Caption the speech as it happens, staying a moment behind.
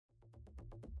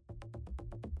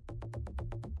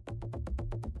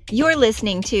You're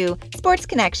listening to Sports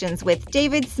Connections with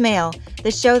David Smale,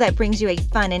 the show that brings you a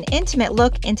fun and intimate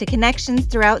look into connections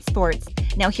throughout sports.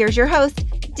 Now here's your host,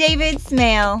 David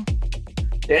Smale.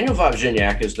 Daniel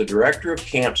Wawrzyniak is the director of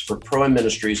camps for Pro-Am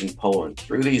Ministries in Poland.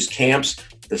 Through these camps,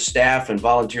 the staff and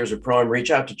volunteers of Pro-Am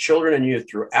reach out to children and youth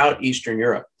throughout Eastern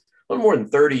Europe. A little more than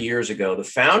 30 years ago, the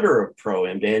founder of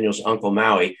Pro-Am, Daniel's uncle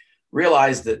Maui,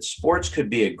 realized that sports could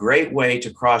be a great way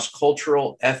to cross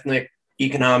cultural, ethnic,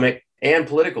 economic, and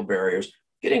political barriers,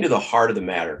 getting to the heart of the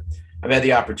matter. I've had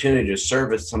the opportunity to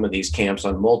serve at some of these camps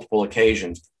on multiple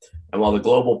occasions. And while the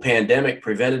global pandemic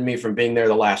prevented me from being there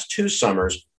the last 2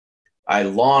 summers, I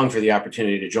long for the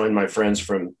opportunity to join my friends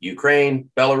from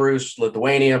Ukraine, Belarus,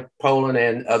 Lithuania, Poland,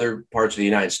 and other parts of the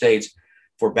United States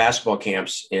for basketball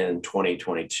camps in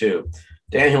 2022.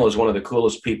 Daniel is one of the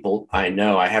coolest people I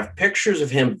know. I have pictures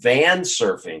of him van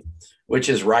surfing, which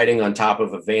is riding on top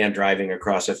of a van driving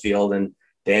across a field. And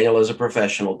Daniel is a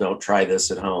professional. Don't try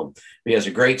this at home. He has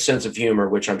a great sense of humor,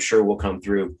 which I'm sure will come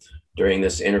through during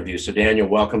this interview. So Daniel,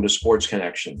 welcome to Sports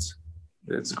Connections.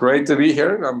 It's great to be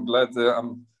here. I'm glad I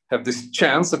have this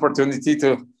opportunity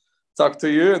to talk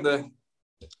to you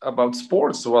about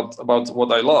sports, about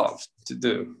what I love to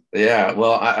do. Yeah,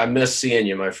 well, I miss seeing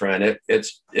you, my friend.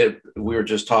 We were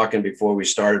just talking before we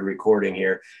started recording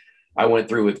here. I went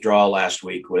through withdrawal last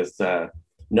week with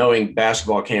knowing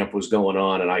basketball camp was going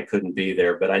on and I couldn't be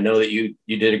there. But I know that you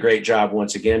did a great job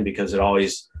once again, because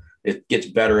it gets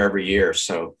better every year.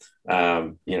 So,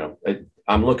 I'm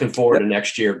looking forward to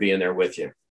next year being there with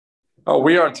you. Oh,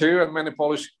 we are too, and many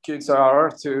Polish kids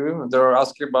are too. They're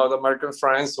asking about American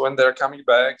friends when they're coming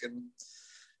back,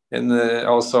 and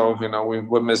also,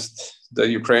 we missed the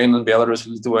Ukraine and Belarus,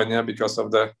 Lithuania because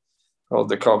of the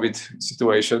COVID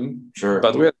situation. Sure,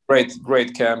 but we had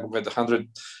great camp with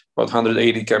about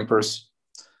 180 campers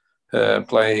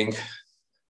playing,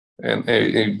 and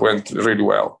it went really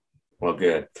well. Well,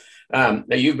 good. Now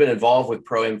you've been involved with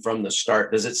Pro-Am from the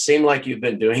start. Does it seem like you've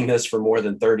been doing this for more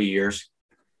than 30 years?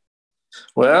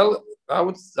 Well, I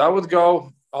would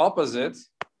go opposite.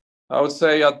 I would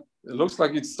say it looks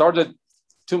like it started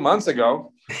 2 months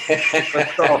ago.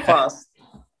 So fast.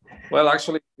 Well,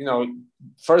 actually,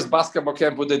 first basketball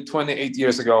camp we did 28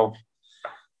 years ago.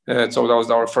 So that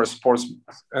was our first sports.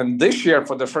 And this year,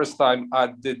 for the first time, I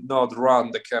did not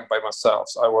run the camp by myself.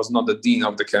 So I was not the dean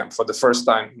of the camp for the first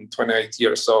time in 28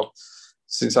 years. So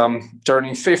since I'm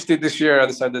turning 50 this year, I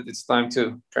decided it's time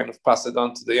to kind of pass it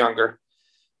on to the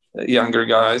younger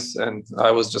guys, and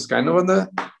I was just kind of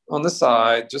on the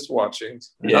side, just watching.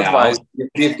 Advice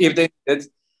if they did.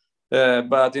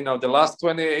 But the last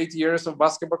 28 years of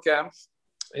basketball camp,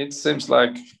 it seems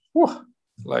like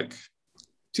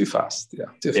too fast. Yeah,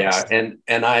 too fast. Yeah,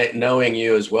 and I, knowing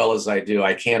you as well as I do,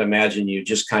 I can't imagine you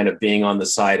just kind of being on the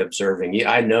side observing.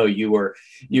 I know you were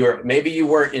maybe you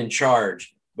weren't in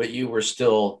charge, but you were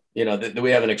still,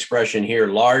 we have an expression here,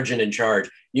 large and in charge.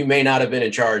 You may not have been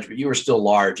in charge, but you were still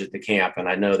large at the camp. And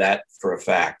I know that for a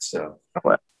fact. So,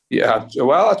 yeah,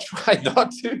 well, I tried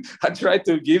not to. I tried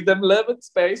to give them a little bit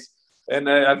space. And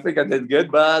I think I did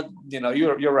good. But,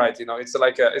 you're right.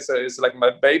 It's like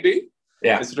my baby.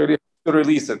 Yeah. It's really to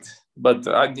release it. But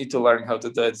I need to learn how to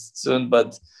do it soon.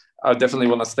 But I definitely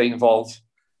want to stay involved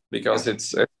because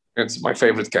it's my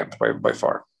favorite camp by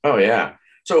far. Oh, yeah.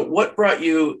 So what brought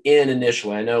you in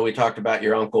initially? I know we talked about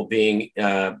your uncle being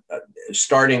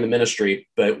starting the ministry,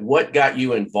 but what got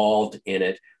you involved in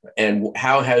it, and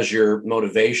how has your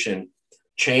motivation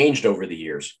changed over the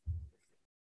years?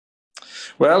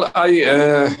 Well,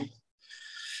 I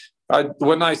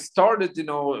when I started,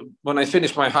 when I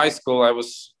finished my high school, I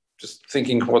was just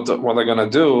thinking what I'm gonna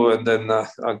do, and then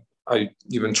I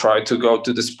even tried to go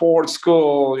to the sports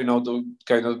school, to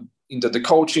kind of into the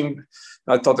coaching.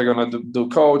 I thought I'm gonna do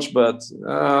coach, but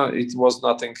it was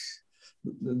nothing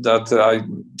that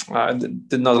I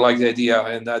did not like the idea,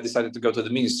 and I decided to go to the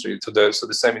ministry, to the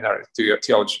seminary, to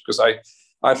theology, because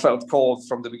I felt called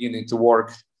from the beginning to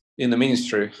work in the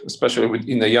ministry, especially with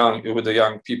the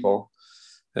young people.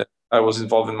 I was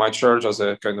involved in my church as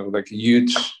a kind of like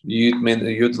youth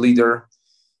leader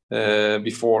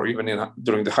before, even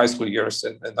during the high school years,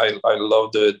 and I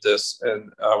loved this,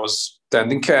 and I was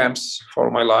attending camps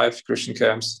for my life, Christian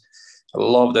camps. I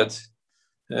loved it,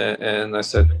 and I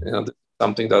said, this is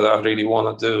something that I really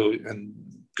want to do, and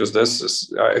because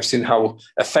I've seen how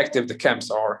effective the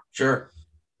camps are. Sure.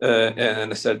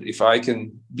 And I said, if I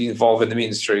can be involved in the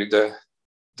ministry, the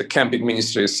camping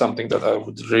ministry is something that I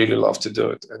would really love to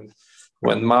do it. And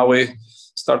when Maui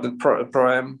started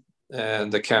Pro-Am,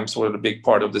 and the camps were a big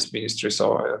part of this ministry,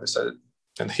 so I decided.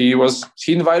 And he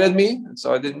invited me, and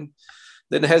so I didn't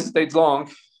hesitate long.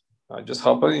 I just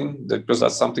hop in because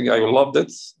that's something I loved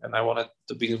it and I wanted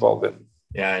to be involved in.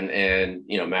 Yeah, and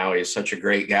Maui is such a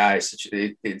great guy.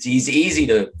 It's easy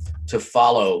to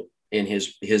follow in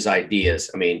his ideas.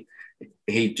 I mean,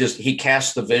 he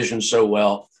casts the vision so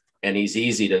well, and he's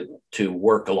easy to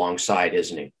work alongside,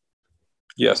 isn't he?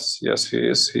 Yes, he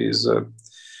is. He's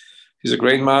a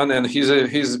great man, and he's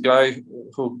a guy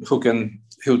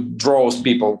who draws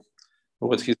people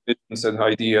with his visions and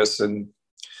ideas and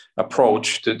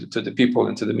approach to the people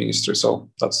and to the ministry. So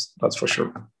that's for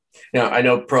sure. Now, I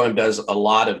know Pro-Am does a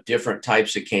lot of different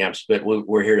types of camps, but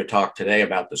we're here to talk today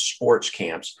about the sports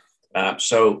camps.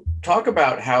 So talk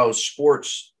about how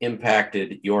sports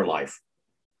impacted your life.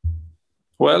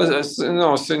 Well,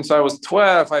 since I was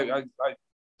 12, I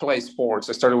play sports.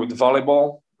 I started with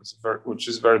volleyball, which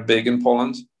is very big in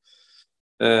Poland.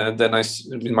 Then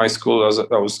in my school,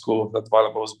 I was school that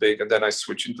volleyball was big, and then I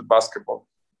switched into basketball.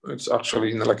 It's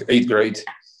actually in like 8th grade.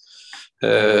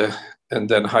 And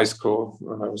then high school,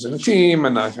 I was in a team,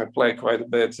 and I played quite a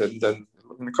bit. And then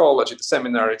in college, at the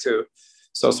seminary too.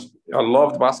 So I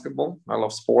loved basketball. I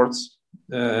love sports,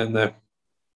 and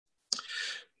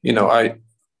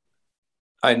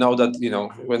I know that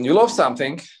when you love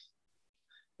something,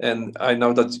 and I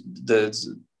know that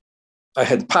I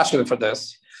had passion for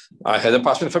this. I had a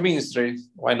passion for ministry.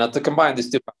 Why not to combine these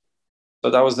two? So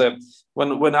that was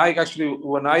when I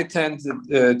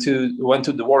went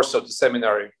to the Warsaw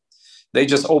Seminary. They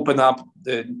just opened up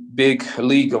the big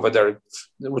league over there,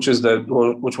 which was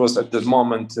at the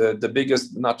moment the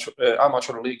biggest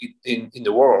amateur league in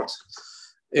the world.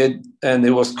 And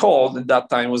it was called, at that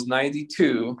time, was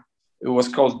 92. It was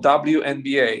called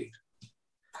WNBA.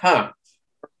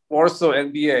 Warsaw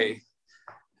NBA.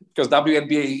 Because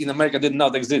WNBA in America did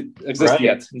not exist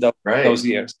yet in those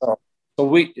years. So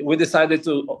we decided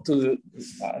to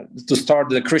start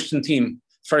the Christian team,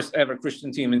 first ever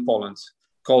Christian team in Poland,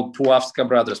 called Puławska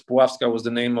Brothers. Puławska was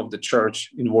the name of the church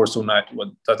in Warsaw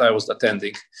that I was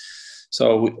attending.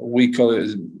 So we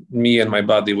me and my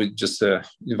buddy, we just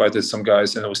invited some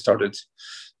guys, and we started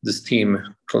this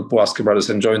team called Puławska Brothers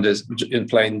and joined in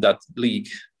playing that league.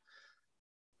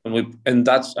 And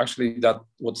that's actually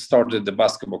what started the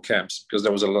basketball camps, because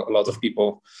there was a lot of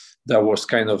people that was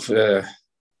kind of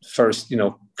first,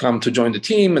 come to join the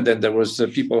team, and then there was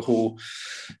people who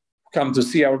come to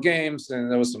see our games, and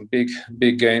there was some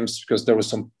big games because there was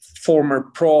some former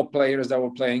pro players that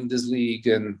were playing this league,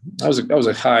 and that was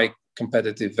a high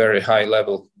competitive, very high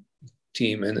level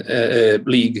team and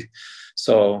league.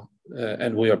 So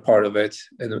and we are part of it,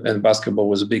 and basketball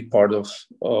was a big part of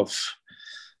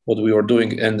what we were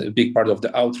doing, and a big part of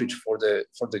the outreach for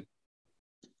the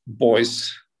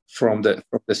boys from the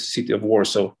city of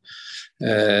Warsaw.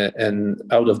 And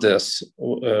out of this,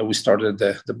 we started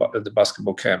the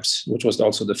basketball camps, which was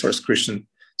also the first Christian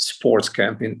sports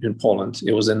camp in Poland.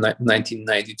 It was in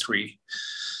 1993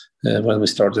 when we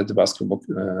started the basketball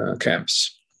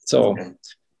camps. So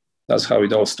that's how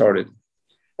it all started.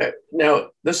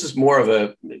 Now, this is more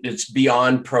of it's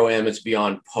beyond Pro-Am, it's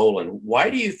beyond Poland.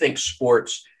 Why do you think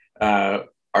sports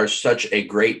are such a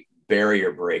great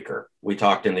barrier breaker? We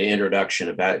talked in the introduction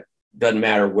about it doesn't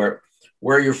matter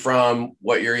where you're from,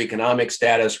 what your economic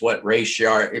status, what race you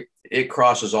are, it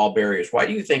crosses all barriers. Why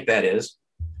do you think that is?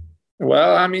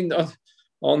 Well, I mean,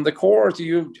 on the court,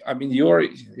 you're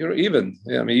even.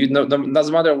 I mean, it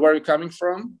doesn't matter where you're coming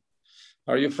from.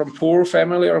 Are you from poor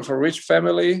family or from rich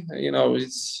family?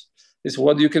 It's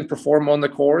what you can perform on the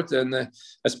court, and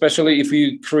especially if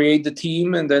you create the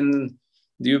team and then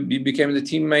you became the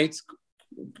teammate,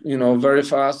 very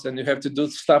fast, and you have to do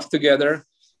stuff together.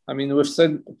 I mean,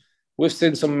 we've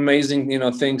seen some amazing,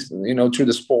 things, through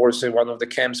the sports. And one of the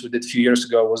camps we did a few years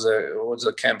ago was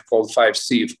a camp called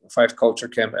 5C, 5 Culture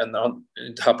Camp, and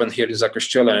it happened here in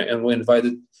Zakościele, and we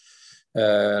invited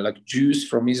like Jews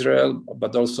from Israel,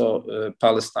 but also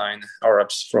Palestine,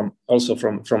 Arabs from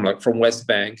West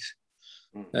Bank,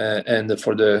 and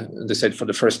they said for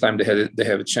the first time they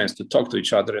have a chance to talk to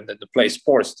each other and then to play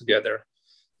sports together.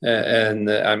 And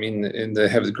they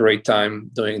have a great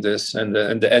time doing this. And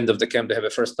at the end of the camp, they have a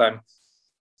first time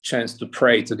chance to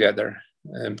pray together,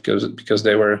 because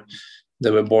they were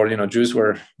born. Jews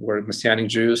were Messianic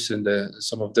Jews, and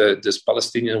some of this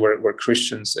Palestinians were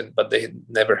Christians, but they had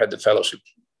never had the fellowship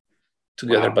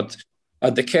together. Wow. But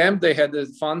at the camp, they had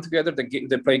fun together.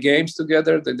 They play games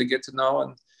together. They get to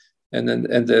know, and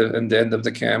then at the end of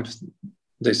the camp,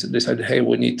 they said, "Hey,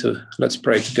 let's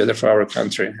pray together for our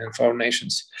country and for our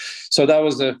nations." So that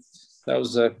was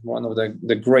one of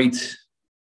the great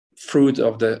fruit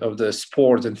of the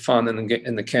sport and fun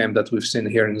in the camp that we've seen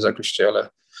here in Zakościele.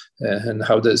 and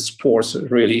how the sports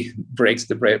really breaks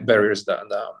the barriers down.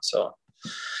 So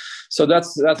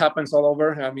that happens all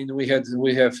over. I mean, we have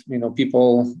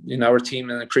people in our team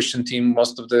and a Christian team.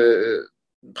 Most of the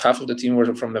half of the team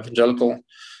were from evangelical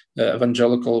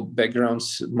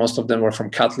backgrounds. Most of them were from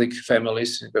Catholic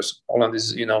families, because Holland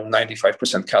is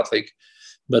 95% Catholic.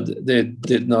 But they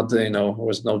did not,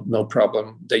 was no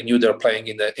problem. They knew they're playing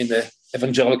in the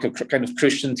evangelical kind of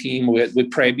Christian team. We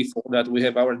pray before that. We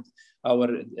have our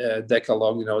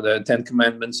Decalogue, the 10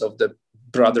 Commandments of the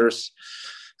brothers,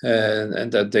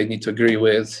 and that they need to agree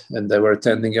with. And they were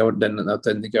attending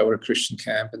our Christian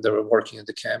camp, and they were working at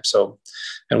the camp. So,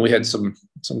 and we had some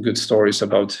good stories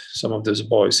about some of those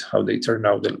boys, how they turned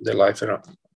out their life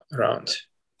around.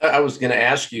 I was going to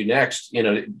ask you next,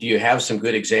 do you have some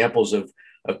good examples of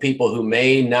people who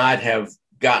may not have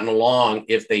gotten along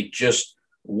if they just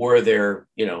wore their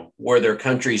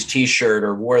country's T-shirt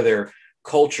or wore their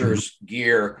culture's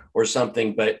gear or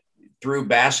something, but through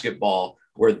basketball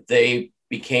where they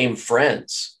became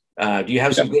friends? Do you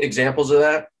have some good examples of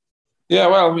that? Yeah,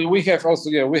 well, we have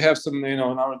also, we have some, in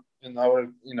our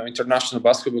international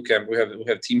basketball camp, we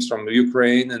have teams from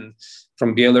Ukraine and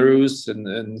from Belarus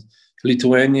and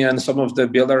Lithuania, and some of the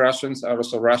Belarusians are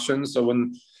also Russians. So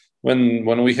when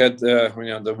we had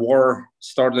the war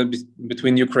started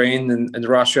between Ukraine and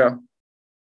Russia,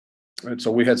 and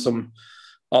so we had some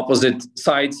opposite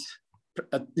sides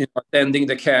attending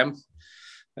the camp,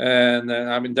 and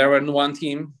they were in one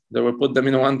team. They will put them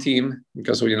in one team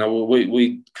because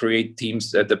we create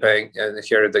teams at the bank, and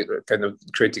here they kind of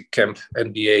create a camp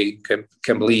NBA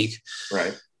camp league,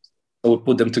 right? So we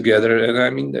put them together,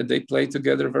 and they played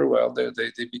together very well. They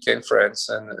became friends,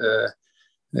 and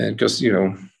because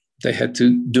they had to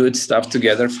do stuff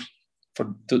together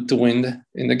to win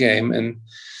in the game,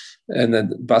 and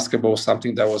then basketball was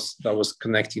something that was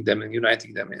connecting them and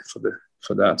uniting them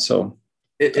for that. So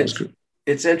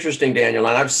it's interesting, Daniel,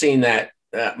 and I've seen that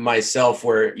myself,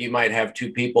 where you might have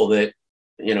two people that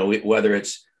whether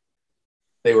it's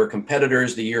they were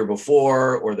competitors the year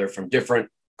before, or they're from different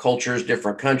cultures,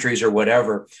 different countries, or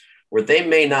whatever, where they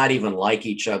may not even like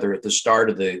each other at the start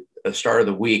of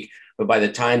the week. But by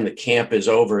the time the camp is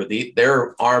over,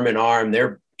 they're arm in arm,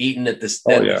 they're eating at the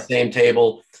same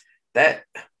table. That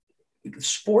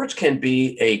sports can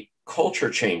be a culture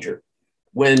changer.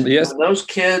 When those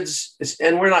kids,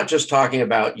 and we're not just talking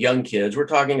about young kids, we're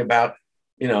talking about,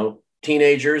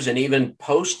 teenagers and even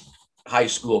post-high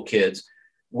school kids,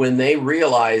 when they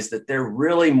realize that they're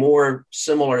really more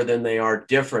similar than they are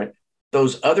different,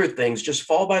 those other things just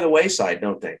fall by the wayside,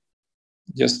 don't they?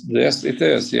 Yes, it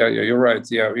is. Yeah, you're right.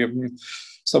 Yeah,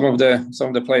 some of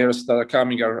the players that are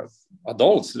coming are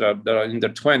adults that are in their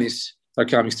 20s.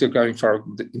 Are still coming for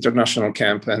the international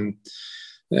camp, and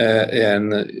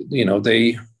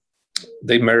they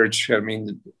merge.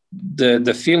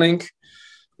 The feeling,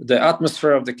 the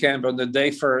atmosphere of the camp on the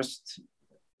day first,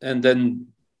 and then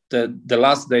the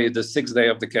last day, the sixth day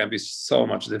of the camp is so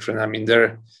much different.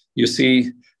 There you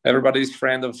see everybody's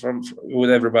with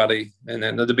everybody, and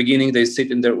then at the beginning they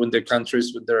sit in their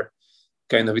countries with their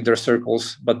kind of in their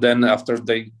circles, but then after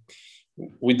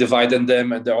we divide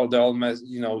them, and they're all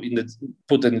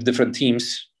put in different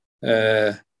teams.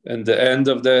 And the end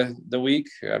of the week,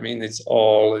 it's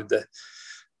all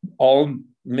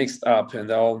mixed up, and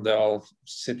they're all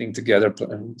sitting together,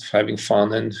 having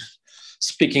fun and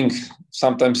speaking.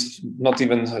 Sometimes not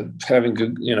even having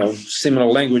similar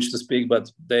language to speak, but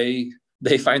they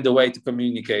find a way to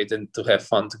communicate and to have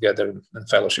fun together and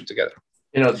fellowship together.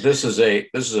 This is a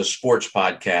sports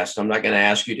podcast. I'm not going to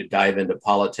ask you to dive into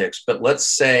politics, but let's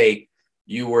say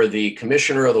you were the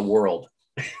commissioner of the world.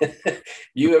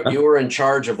 you were in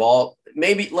charge of all.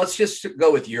 Maybe let's just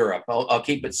go with Europe. I'll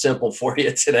keep it simple for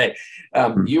you today.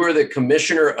 You were the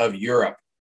commissioner of Europe,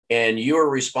 and you are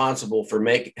responsible for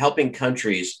helping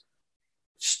countries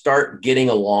start getting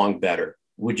along better.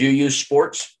 Would you use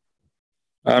sports?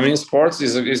 Sports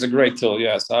is a great tool.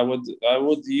 Yes, I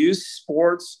would use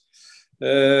sports.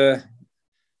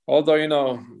 Although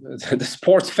the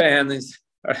sports fan is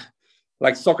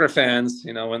like soccer fans,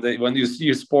 when you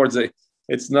use sports,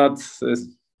 it's not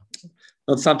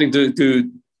something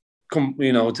to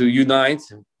unite.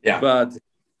 Yeah. But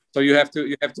so you have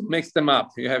to mix them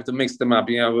up.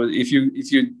 If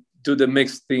you do the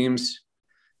mixed teams,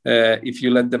 if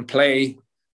you let them play,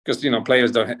 because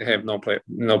players don't have no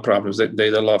problems.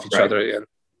 They love each other,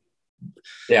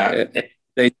 and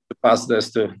they pass this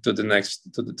to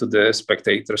the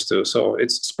spectators too. So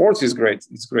sports is great.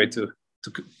 It's great to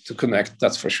connect.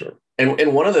 That's for sure.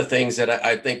 And one of the things that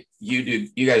I think you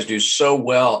guys do so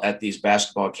well at these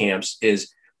basketball camps is,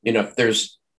 if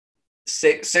there's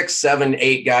six, seven,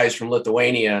 eight guys from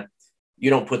Lithuania, you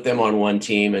don't put them on one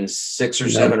team, and six or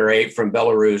seven or eight from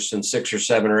Belarus and six or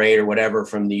seven or eight or whatever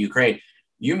from the Ukraine.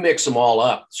 You mix them all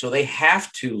up. So they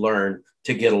have to learn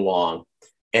to get along.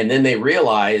 And then they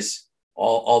realize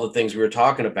all the things we were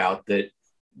talking about, that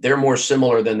they're more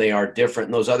similar than they are different.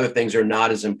 And those other things are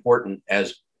not as important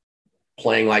as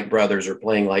playing like brothers or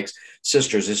playing like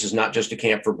sisters. This is not just a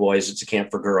camp for boys. It's a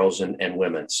camp for girls and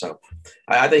women. So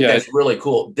I think that's really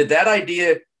cool. Did that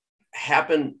idea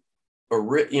happen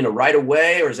right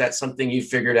away, or is that something you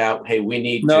figured out? Hey, we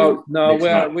need to. No.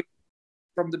 We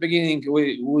from the beginning,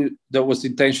 we that was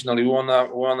intentionally. We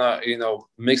wanna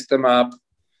mix them up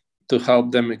to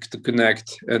help them to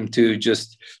connect and to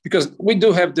just, because we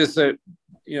do have this.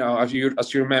 As you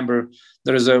remember,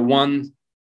 there is a one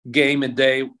game a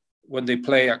day when they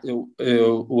play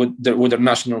with their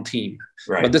national team.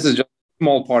 Right. But this is just a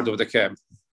small part of the camp.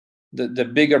 The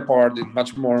bigger part is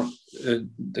much more, the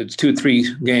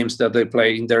 2-3 games that they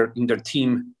play in their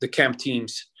team, the camp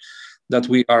teams, that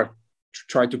we are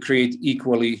try to create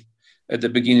equally at the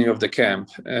beginning of the camp.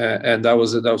 And that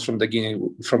was from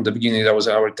the beginning. That was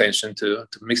our intention to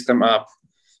mix them up,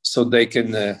 so they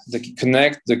can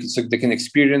connect, so they can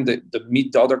experience,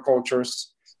 meet the other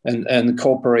cultures and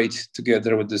cooperate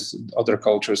together with these other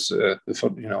cultures for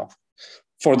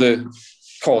the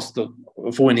cost of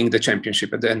winning the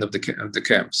championship at the end of the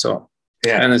camp. So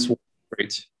yeah, and it's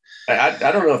great.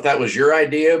 I don't know if that was your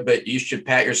idea, but you should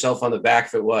pat yourself on the back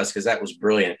if it was, because that was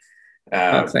brilliant.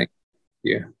 Thank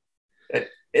you.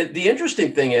 The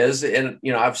interesting thing is, and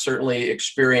I've certainly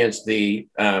experienced the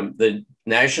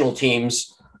national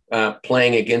teams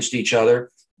playing against each other,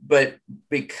 but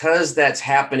because that's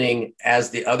happening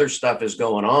as the other stuff is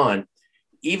going on,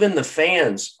 even the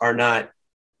fans are not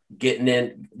getting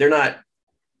in. They're not,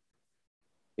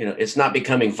 it's not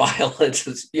becoming violent.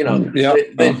 It's,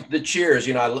 the cheers,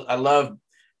 I love,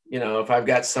 if I've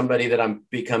got somebody that I'm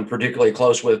become particularly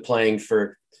close with playing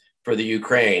for the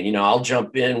Ukraine, I'll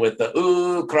jump in with the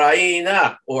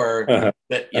Ukraina or,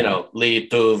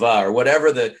 Litva or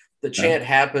whatever the chant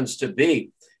happens to be,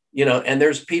 and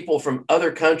there's people from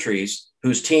other countries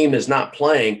whose team is not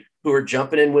playing who are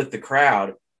jumping in with the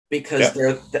crowd because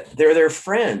they're their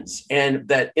friends. And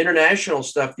that international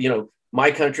stuff, my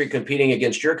country competing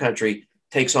against your country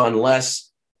takes on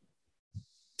less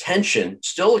tension.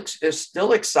 It's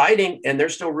still exciting, and they're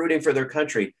still rooting for their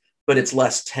country, but it's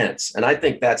less tense. And I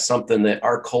think that's something that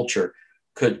our culture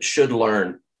should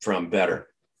learn from better.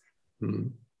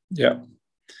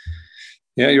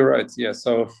 Yeah, you're right. Yeah,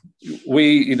 so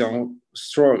we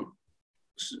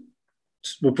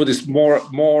we put this more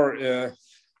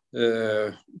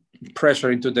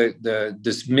pressure into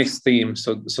this mixed team,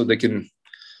 so they can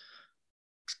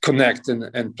connect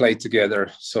and play together.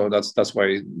 So that's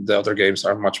why the other games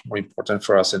are much more important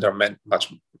for us, and there are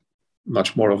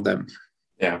much more of them.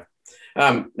 Yeah.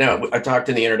 Now, I talked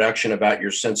in the introduction about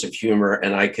your sense of humor,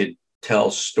 and I could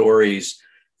tell stories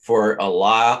for a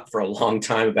long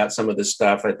time about some of this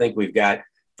stuff. I think we've got,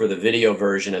 for the video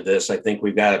version of this, I think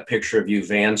we've got a picture of you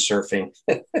van surfing,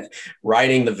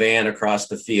 riding the van across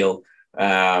the field.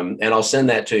 And I'll send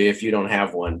that to you if you don't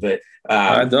have one. But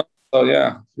I don't. Oh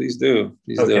yeah, please do.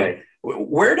 Okay.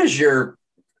 Where does your,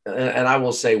 and I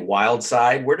will say wild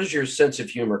side, where does your sense of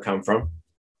humor come from?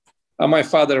 My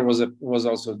father was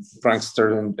also a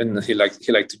prankster, and he liked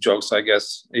to joke. So I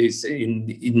guess he's in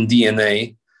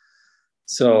DNA.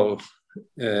 So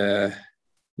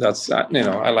that's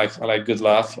I like good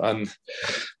laugh, and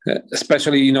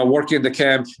especially working at the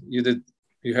camp, you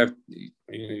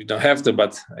don't have to,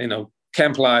 but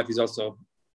camp life is also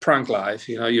prank life.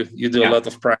 You do a lot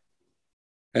of prank,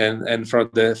 and for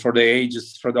the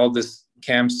ages, for all these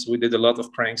camps, we did a lot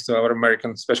of pranks to our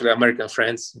especially American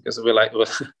friends, because we like to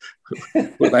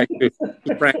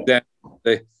prank them.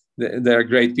 They're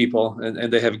great people,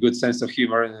 and they have a good sense of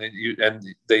humor, and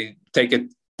they take it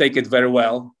very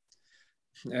well.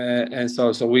 And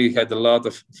so we had a lot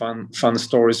of fun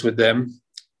stories with them.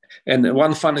 And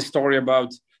one funny story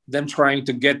about them trying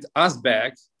to get us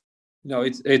back,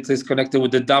 it is connected with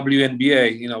the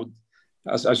WNBA.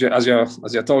 As I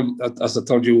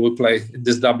told you, we play in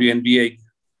this WNBA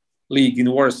league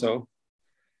in Warsaw,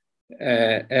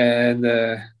 and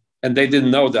they didn't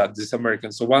know that, this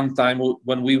American. So one time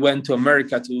when we went to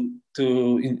America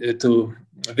to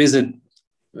visit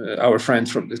our friend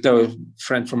from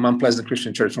Mount Pleasant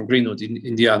Christian Church from Greenwood in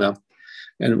Indiana,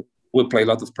 and we play a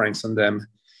lot of pranks on them,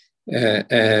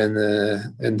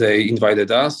 and they invited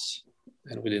us.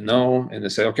 And we didn't know, and they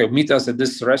said, "Okay, meet us at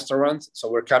this restaurant."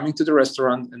 So we're coming to the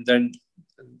restaurant, and then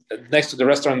next to the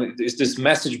restaurant is this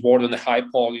message board on the high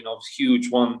pole, huge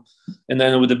one, and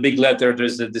then with a big letter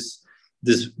there's this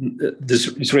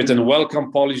it's written,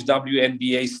 "Welcome Polish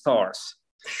WNBA stars,"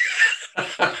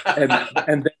 and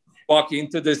then walk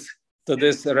into this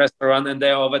restaurant, and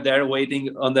they're over there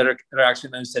waiting on their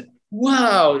reaction, and said,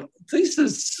 "Wow, this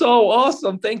is so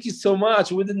awesome! Thank you so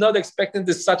much. We did not expect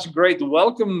this such great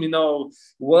welcome,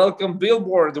 welcome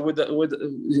billboard with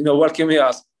welcoming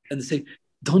us." And they say,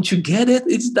 "Don't you get it?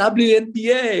 It's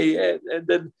WNBA." And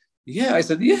then, yeah, I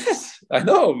said, "Yes, I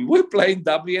know. We're playing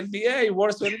WNBA,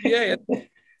 Warsaw NBA, and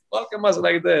welcome us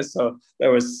like this." So they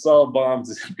were so bummed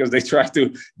because they tried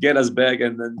to get us back,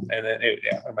 and then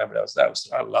I remember that was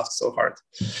I laughed so hard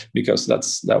because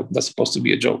that's supposed to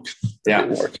be a joke.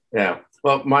 Yeah, yeah.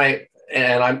 Well,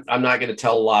 I'm not going to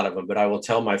tell a lot of them, but I will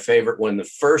tell my favorite one.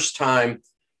 The first time,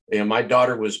 my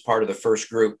daughter was part of the first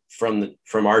group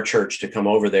from our church to come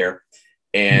over there.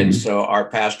 And so our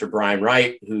pastor, Brian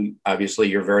Wright, who obviously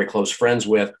you're very close friends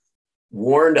with,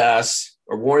 warned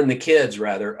the kids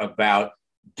rather, about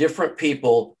different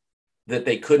people that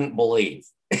they couldn't believe.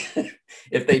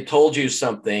 If they told you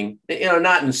something,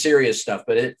 not in serious stuff,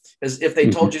 but if they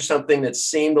told you something that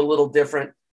seemed a little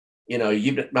different,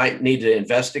 you might need to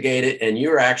investigate it. And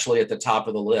you're actually at the top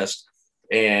of the list.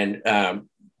 And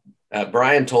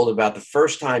Brian told about the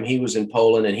first time he was in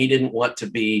Poland, and he didn't want to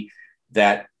be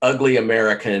that ugly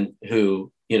American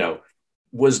who,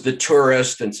 was the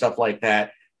tourist and stuff like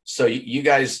that. So you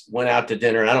guys went out to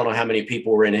dinner, and I don't know how many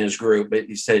people were in his group, but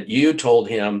he said you told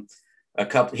him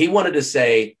he wanted to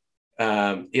say,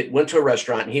 it went to a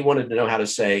restaurant and he wanted to know how to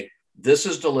say, "This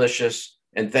is delicious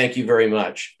and thank you very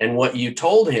much." And what you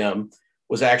told him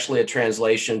was actually a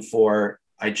translation for,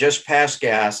 "I just passed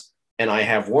gas and I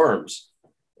have worms."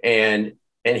 And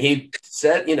he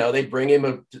said, they'd bring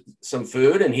him some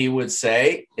food, and he would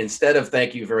say, instead of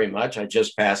 "thank you very much, I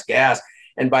just passed gas."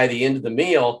 And by the end of the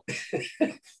meal,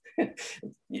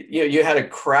 you had a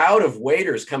crowd of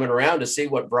waiters coming around to see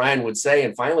what Brian would say.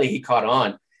 And finally he caught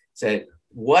on, said,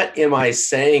 "What am I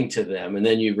saying to them?" And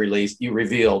then you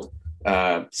revealed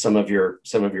some of your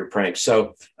pranks.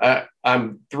 So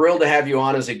I'm thrilled to have you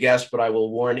on as a guest, but I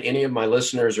will warn any of my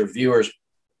listeners or viewers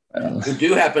who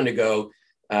do happen to go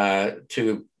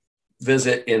to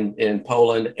visit in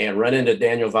Poland and run into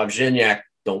Daniel Wawrzyniak,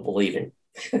 don't believe him.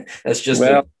 That's just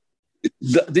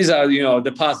these are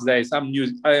the past days. I'm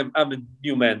a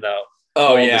new man now.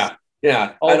 Oh yeah.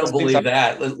 I don't believe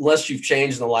that unless you've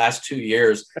changed in the last 2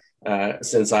 years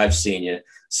since I've seen you.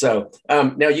 So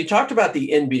now you talked about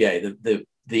the NBA,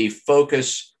 the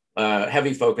focus,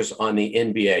 heavy focus on the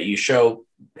NBA. You show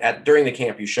during the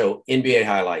camp, you show NBA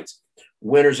highlights.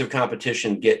 Winners of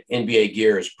competition get NBA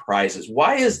gear as prizes.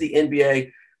 Why is the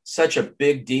NBA such a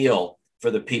big deal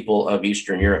for the people of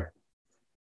Eastern Europe?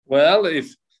 Well,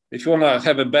 if you want to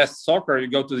have a best soccer, you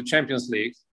go to the Champions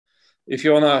League. If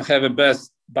you want to have a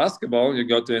best basketball, you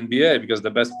go to NBA because the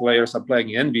best players are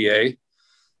playing in NBA,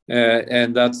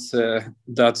 and that's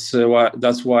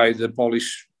why the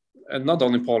Polish, and not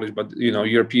only Polish, but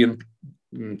European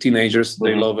teenagers,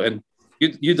 they love. And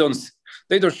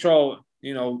they don't show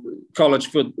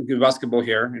college basketball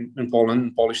here in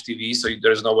Poland, Polish TV, so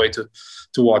there's no way to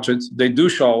watch it. They do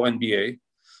show NBA.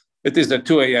 It is at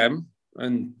 2 a.m.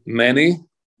 and many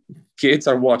kids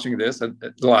are watching this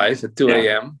live at 2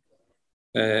 a.m.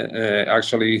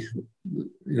 Actually,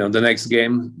 the next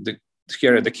game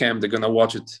here at the camp, they're gonna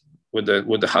watch it with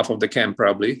the half of the camp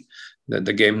probably.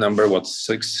 The game number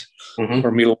 6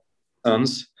 for Milan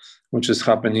Suns, which is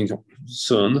happening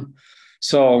soon.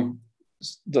 So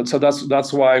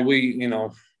that's why we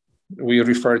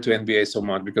refer to NBA so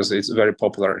much, because it's very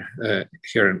popular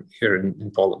here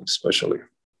in Poland, especially.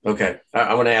 Okay,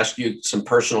 I want to ask you some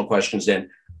personal questions then.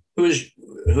 Who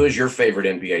is your favorite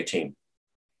NBA team?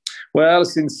 Well,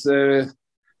 since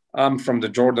I'm from the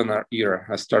Jordan era,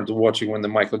 I started watching when the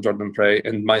Michael Jordan played,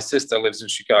 and my sister lives in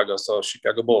Chicago, so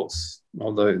Chicago Bulls.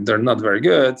 Although they're not very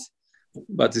good,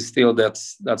 but it's still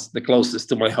that's the closest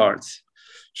to my heart.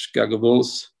 Chicago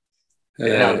Bulls.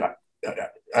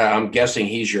 I'm guessing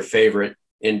he's your favorite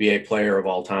NBA player of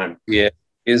all time. Yeah,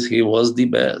 he was the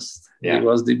best. Yeah. He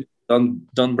was the.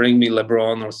 Don't bring me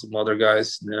LeBron or some other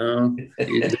guys. No,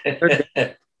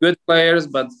 good players,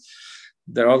 but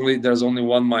there's only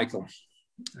one Michael,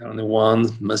 only one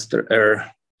Mr.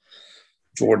 Air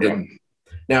Jordan.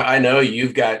 Now I know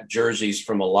you've got jerseys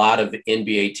from a lot of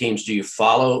NBA teams. Do you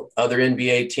follow other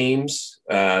NBA teams,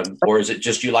 or is it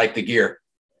just you like the gear?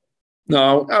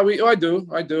 No, I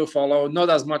do follow, not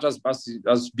as much as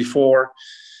before,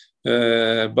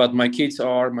 but my kids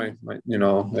are my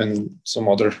and some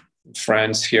other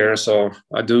friends here, so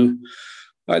I do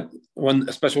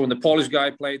Especially when the Polish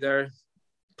guy played there,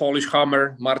 Polish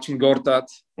Hammer, Marcin Gortat.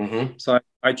 Mm-hmm. So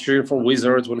I cheer for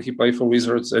Wizards when he played for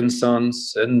Wizards and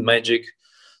Suns and Magic.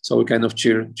 So we kind of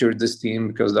cheered this team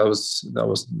because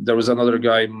there was another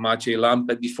guy, Maciej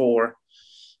Lampe, before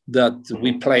that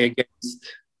we play against,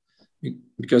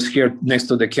 because here next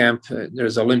to the camp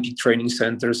there's Olympic Training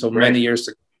Center. So many years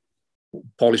ago,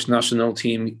 Polish national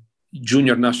team,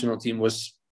 junior national team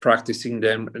was practicing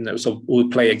them, and so we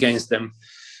play against them.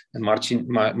 And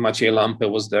Maciej Lampe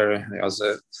was there as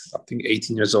I think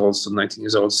 18 years old, so 19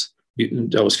 years old.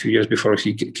 That was a few years before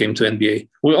he came to NBA.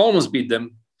 We almost beat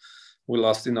them. We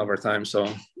lost in overtime, so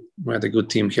we had a good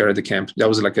team here at the camp. That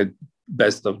was like a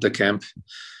best of the camp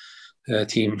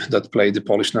team that played the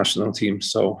Polish national team.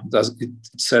 So it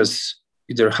says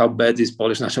either how bad is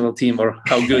Polish national team or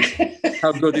how good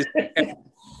is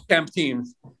camp team.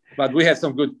 But we had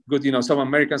some good, some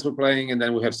Americans were playing, and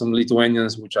then we have some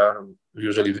Lithuanians, which are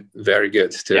usually very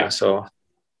good too. Yeah. So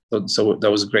that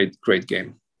was a great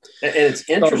game. And it's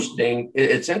interesting.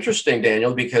 It's interesting,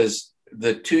 Daniel, because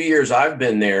the 2 years I've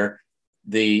been there,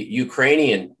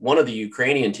 one of the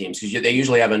Ukrainian teams, because they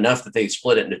usually have enough that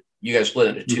you guys split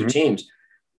it into two teams.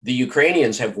 The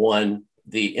Ukrainians have won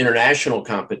the international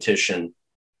competition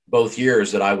both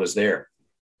years that I was there.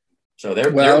 So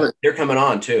they're coming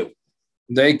on too.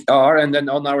 They are, and then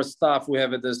on our staff we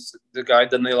have the guy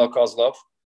Danilo Kozlov,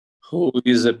 who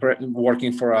is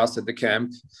working for us at the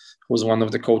camp, who's one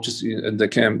of the coaches at the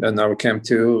camp and our camp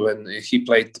too, and he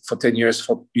played for 10 years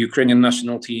for Ukrainian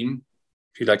national team.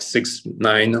 He's like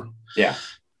 6'9". Yeah,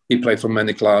 he played for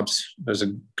many clubs. There's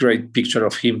a great picture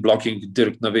of him blocking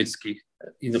Dirk Nowitzki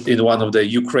in one of the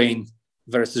Ukraine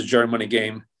versus Germany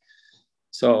game.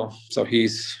 So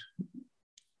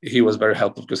he was very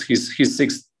helpful because he's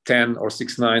 6'10" or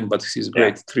 6'9", but he's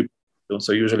great three.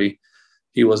 So usually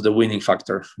he was the winning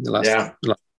factor in the last. Yeah.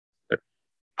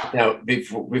 Now,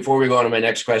 before we go on to my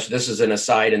next question, this is an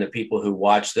aside, and the people who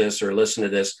watch this or listen to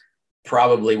this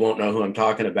probably won't know who I'm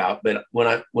talking about. But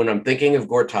when I'm thinking of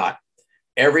Gortat,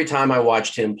 every time I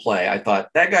watched him play, I thought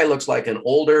that guy looks like an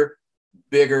older,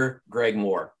 bigger Greg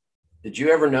Moore. Did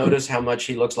you ever notice how much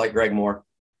he looks like Greg Moore?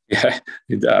 Yeah,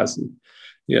 he does.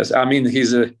 Yes, I mean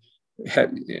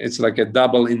it's like a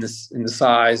double in the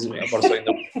size, also in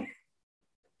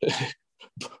the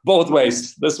both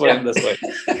ways, this way and this way.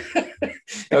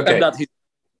 Okay.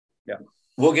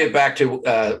 We'll get back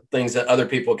to things that other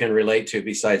people can relate to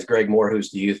besides Greg Moore,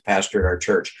 who's the youth pastor at our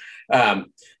church.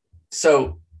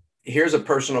 So here's a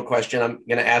personal question. I'm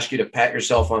going to ask you to pat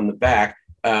yourself on the back.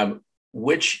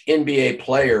 Which NBA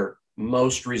player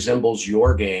most resembles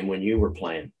your game when you were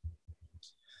playing?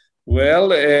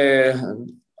 Well,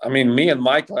 I mean, me and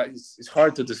Michael, it's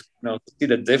hard to see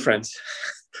the difference.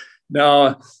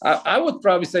 No, I would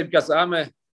probably say, because I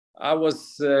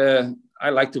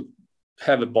like to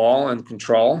have a ball and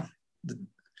control.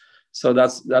 So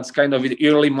that's kind of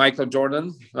early Michael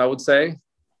Jordan, I would say,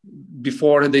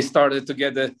 before they started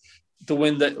to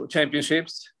win the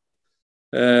championships.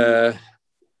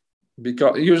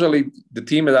 Because usually the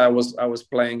team that I was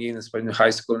playing in, especially in high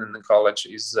school and in college,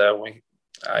 is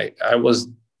I was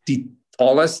the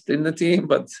tallest in the team,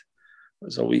 but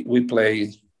so we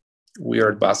play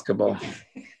weird basketball.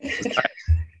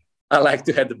 I like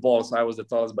to have the ball, so I was the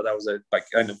tallest, but I was a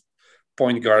kind of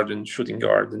point guard and shooting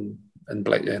guard and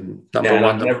play and number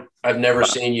one. I've never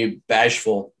seen you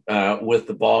bashful with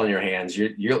the ball in your hands.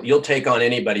 You'll take on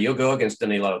anybody. You'll go against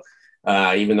Danilo,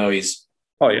 even though he's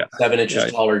 7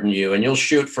 inches taller than you, and you'll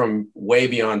shoot from way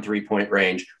beyond 3-point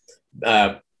range.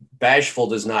 Bashful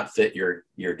does not fit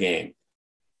your game.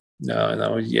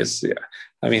 No, yes, yeah.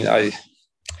 I mean,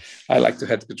 I like to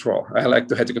have control. I like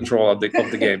to have the control of the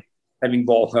game, having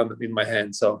ball in my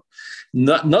hand. So,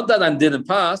 not that I didn't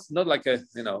pass. Not like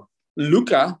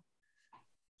Luka.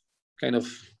 Kind of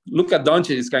Luka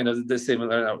Doncic is kind of the same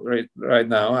right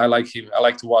now. I like him. I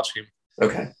like to watch him.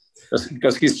 Okay.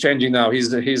 Because he's changing now.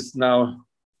 He's a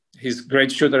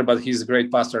great shooter, but he's a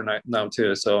great passer now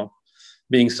too. So,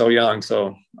 being so young,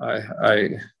 so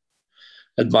I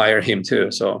admire him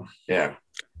too. So yeah.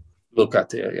 Luka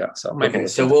too, yeah. So okay,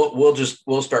 so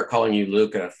we'll start calling you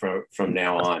Luka from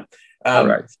now on. All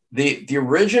right. The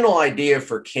original idea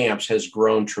for camps has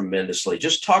grown tremendously.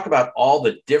 Just talk about all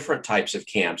the different types of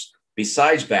camps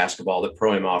besides basketball that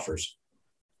Pro-Am offers.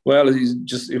 Well,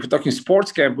 if we're talking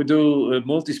sports camp, we do a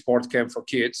multi-sport camp for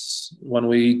kids when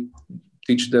we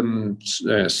teach them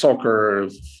soccer,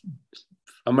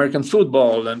 American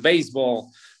football, and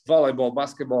baseball, volleyball,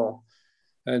 basketball,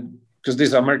 and because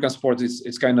this American sport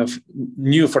it's kind of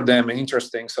new for them and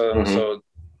interesting. So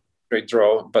great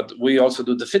draw. But we also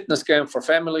do the fitness camp for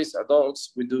families,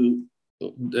 adults. We do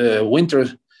winter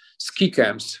ski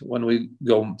camps when we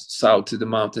go south to the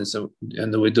mountains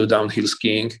and we do downhill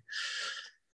skiing,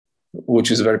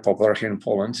 which is very popular here in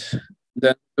Poland.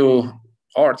 Then do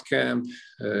art camp,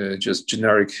 just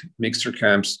generic mixture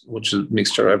camps, which is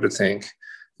mixture everything,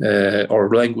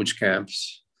 or language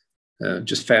camps,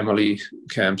 just family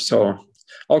camps. So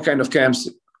all kind of camps,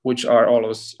 which are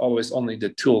always only the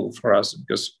tool for us,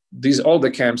 because all the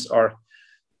camps are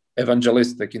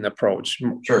evangelistic in approach.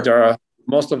 Sure.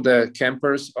 Most of the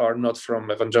campers are not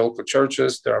from evangelical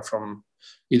churches. They are from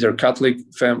either Catholic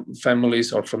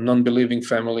families or from non-believing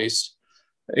families.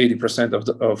 80% of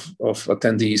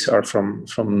attendees are from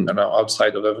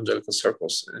outside of evangelical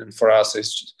circles. And for us,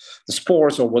 it's the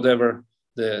sports or whatever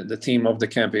the theme of the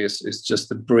camp is just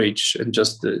the bridge and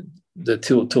just the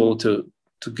tool to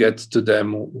get to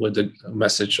them with the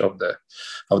message of the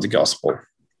gospel.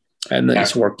 And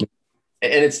it's working.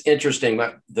 And it's interesting.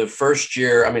 The first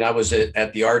year, I mean, I was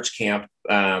at the arts camp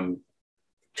 15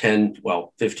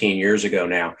 years ago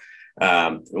now,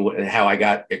 how I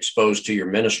got exposed to your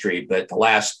ministry. But the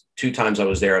last 2 times I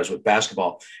was there, I was with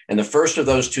basketball. And the first of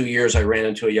those 2 years, I ran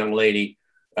into a young lady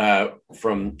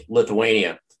from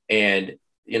Lithuania. And,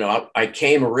 I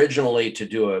came originally to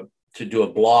do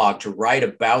a blog, to write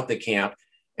about the camp,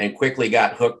 and quickly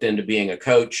got hooked into being a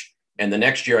coach. And the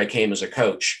next year I came as a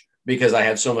coach, because I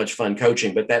had so much fun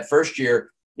coaching. But that first year,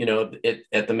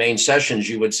 at the main sessions,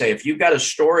 you would say, if you've got a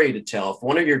story to tell, if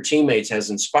one of your teammates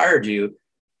has inspired you,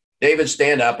 David,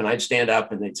 stand up. And I'd stand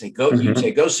up, and they'd say, go, you'd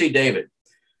say, go see David.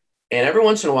 And every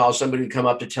once in a while, somebody would come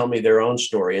up to tell me their own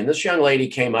story. And this young lady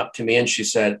came up to me and she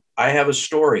said, I have a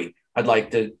story I'd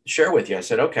like to share with you. I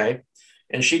said, okay.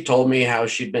 And she told me how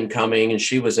she'd been coming, and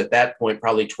she was at that point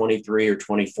probably 23 or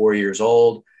 24 years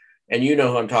old. And you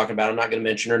know who I'm talking about. I'm not going to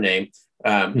mention her name.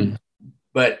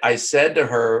 But I said to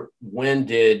her, when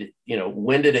did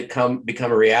it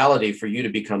become a reality for you to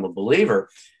become a believer?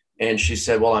 And she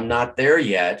said, well, I'm not there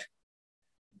yet,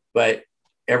 but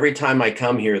every time I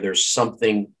come here, there's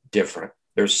something different.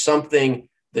 There's something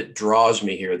that draws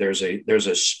me here. There's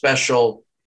a special,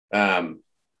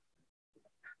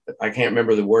 I can't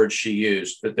remember the word she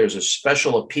used, but there's a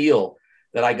special appeal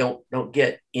that I don't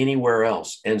get anywhere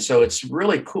else. And so it's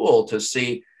really cool to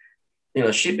see,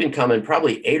 she'd been coming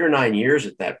probably 8 or 9 years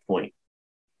at that point,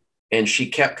 and she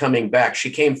kept coming back. She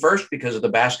came first because of the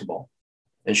basketball,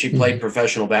 and she played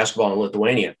professional basketball in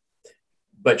Lithuania,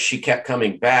 but she kept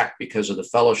coming back because of the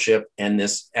fellowship and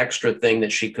this extra thing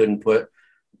that she couldn't put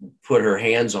her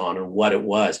hands on, or what it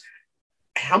was.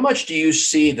 How much do you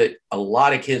see that a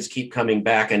lot of kids keep coming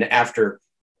back, and after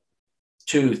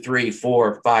 2, 3,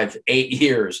 4, 5, 8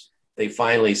 years, they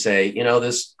finally say,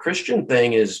 this Christian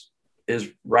thing is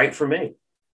right for me?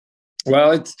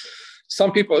 Well, it's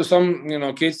some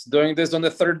kids doing this on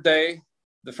the third day.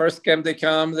 The first camp they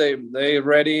come, they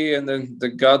ready, and then the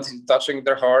God touching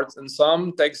their hearts. And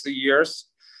some takes the years,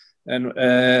 and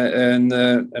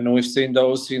we've seen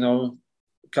those,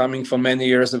 coming for many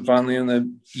years, and finally in the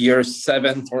year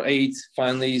 7 or 8,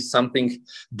 finally something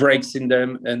breaks in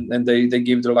them, and they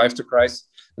give their life to Christ.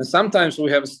 And sometimes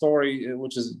we have a story,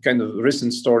 which is kind of a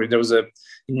recent story. There was in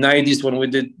the 90s when we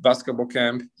did basketball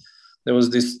camp, there was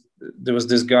this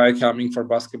guy coming for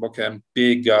basketball camp,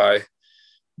 big guy,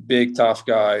 big tough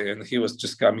guy, and he was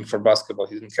just coming for basketball.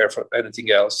 He didn't care for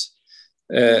anything else.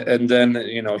 And then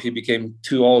he became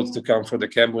too old to come for the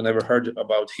camp. We never heard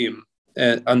about him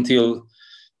until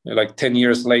like 10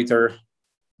 years later,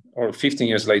 or 15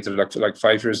 years later, like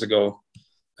 5 years ago.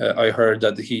 I heard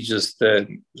that he just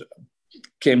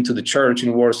came to the church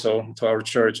in Warsaw, to our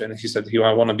church, and he said,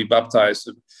 I want to be baptized.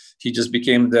 He just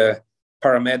became the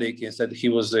paramedic. He said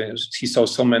he saw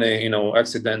so many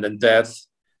accident and death,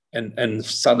 and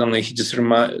suddenly he just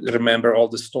remember all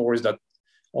the stories, that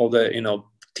all the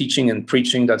teaching and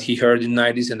preaching that he heard in the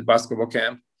 90s in the basketball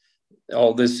camp,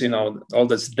 all this all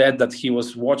this death that he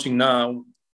was watching now,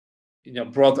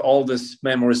 brought all these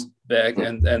memories back,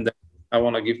 and I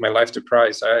want to give my life to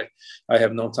Christ. I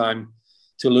have no time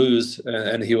to lose,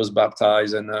 and he was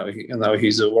baptized, and now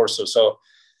he's a Warsaw.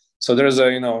 So there's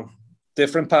a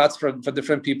different paths for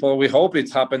different people. We hope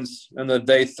it happens on the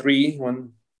day 3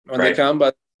 when right. They come,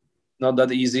 but not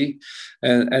that easy,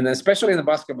 and especially in the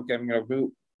basketball camp,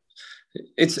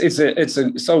 it's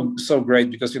so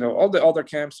great, because all the other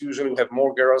camps usually have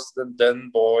more girls than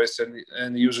boys,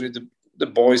 and usually the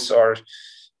boys are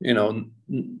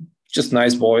just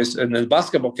nice boys, and then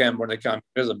basketball camp when they come,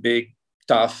 there's a big,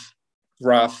 tough,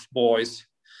 rough boys.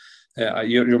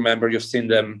 You remember, you've seen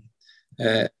them,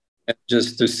 and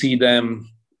just to see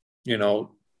them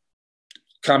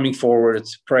coming forward,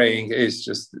 praying is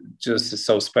just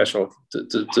so special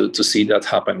to see that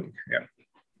happening. Yeah.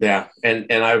 Yeah. And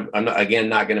I'm not, again,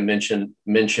 not going to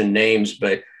mention names,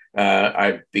 but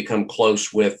I've become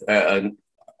close with,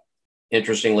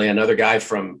 interestingly, another guy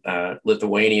from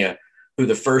Lithuania, who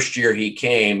the first year he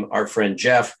came, our friend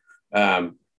Jeff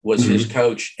was his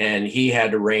coach, and he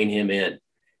had to rein him in.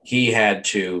 He had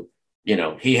to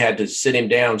sit him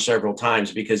down several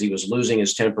times because he was losing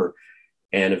his temper.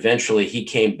 And eventually he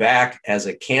came back as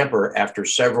a camper after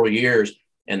several years.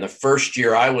 And the first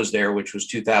year I was there, which was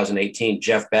 2018,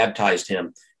 Jeff baptized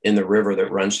him in the river that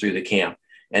runs through the camp.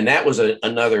 And that was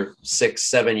another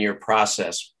 6-7 year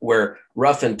process where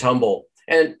rough and tumble.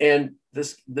 And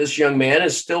this young man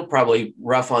is still probably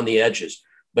rough on the edges,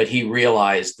 but he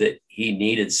realized that he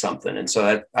needed something. And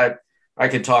so I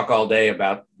could talk all day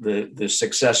about the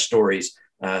success stories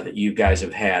that you guys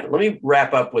have had. Let me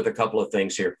wrap up with a couple of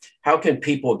things here. How can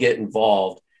people get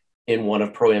involved in one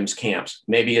of Pro-M's camps?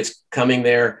 Maybe it's coming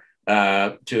there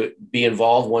to be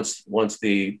involved once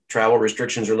the travel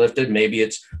restrictions are lifted. Maybe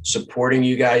it's supporting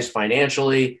you guys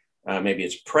financially. Maybe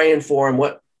it's praying for them.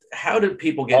 How do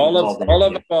people get involved? All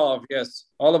of above, yes.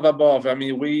 All of above. I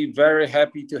mean, we're very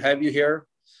happy to have you here.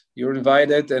 You're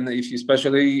invited. And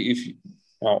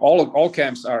all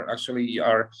camps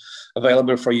are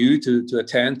available for you to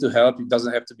attend, to help. It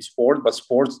doesn't have to be sport, but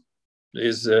sport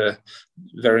is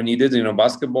very needed,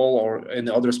 basketball or any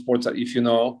other sports that if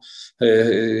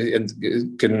and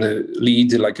can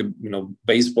lead like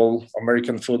baseball,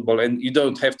 American football, and you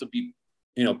don't have to be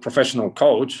professional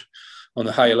coach on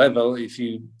a high level. If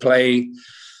you play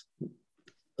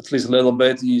at least a little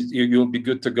bit, you'll be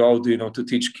good to go to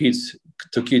teach kids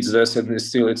this, and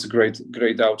it's a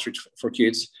great outreach for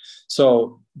kids.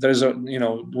 So there's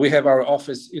we have our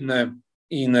office in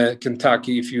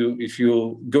Kentucky. If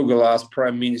you Google us,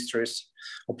 Pro-M Ministries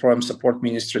or Pro-M Support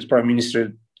Ministries, Pro-M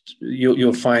Ministry,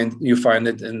 you'll find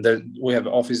it, and we have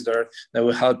an office there that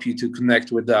will help you to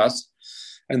connect with us.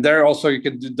 And there also you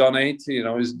can donate.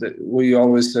 We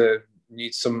always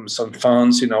need some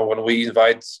funds. When we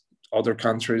invite other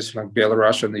countries like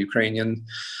Belarus and the Ukrainian,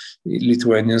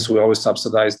 Lithuanians, we always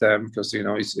subsidize them because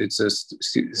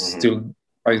still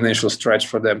financial stretch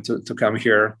for them to come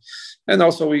here. And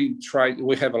also we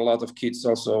have a lot of kids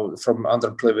also from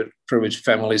underprivileged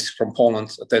families from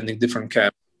Poland attending different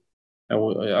camps. And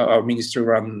our ministry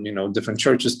run different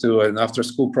churches too, and after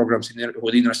school programs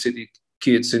with inner city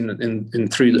kids in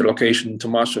 3 locations,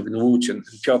 Tomaszów, in Łódź, and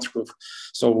Piotrków.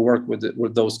 So we work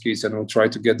with those kids, and we'll try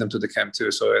to get them to the camp too.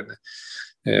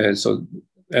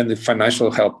 And the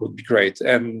financial help would be great,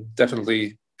 and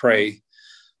definitely pray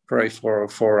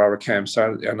for our camps.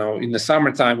 I know in the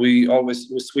summertime we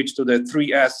switch to the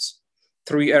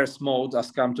 3S mode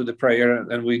as come to the prayer,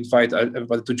 and we invite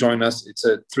everybody to join us. It's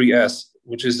a 3S,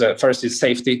 which is first is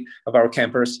safety of our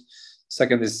campers,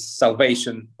 second is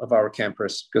salvation of our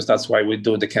campers, because that's why we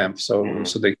do the camp. So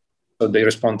they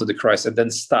respond to the Christ, and then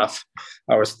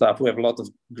our staff. We have a lot of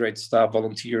great staff,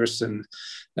 volunteers, and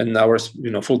our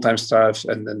full-time staff,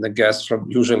 and then the guests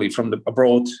usually from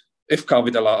abroad, if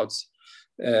COVID allows.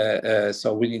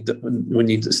 So we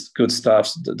need good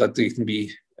staff that they can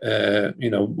be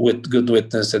with good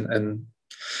witness and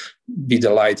be the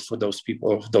light for those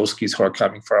people, those kids who are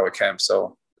coming for our camp.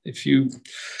 So if you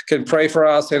can pray for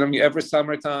us, and every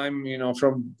summertime,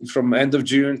 from end of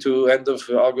June to end of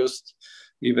August,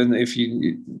 even if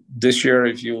this year,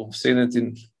 if you've seen it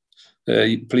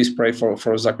please pray for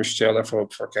Zakościele,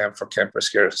 for campers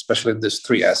here, especially in this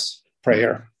 3S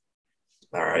prayer.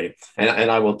 All right. And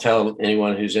I will tell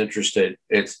anyone who's interested,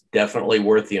 it's definitely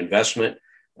worth the investment,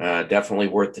 definitely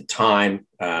worth the time.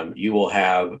 You will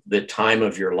have the time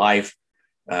of your life.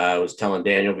 I was telling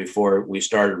Daniel before we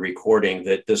started recording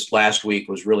that this last week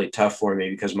was really tough for me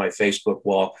because my Facebook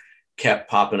wall kept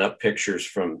popping up pictures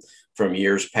from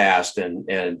years past. And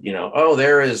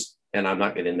there is, and I'm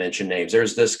not going to mention names,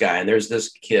 there's this guy and there's this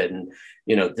kid, and,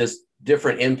 this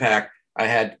different impact. I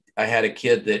had a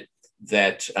kid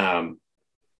that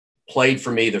played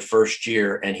for me the first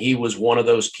year, and he was one of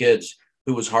those kids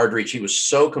who was hard to reach. He was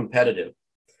so competitive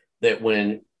that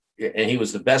and he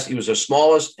was the best. He was the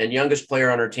smallest and youngest player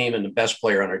on our team and the best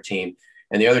player on our team.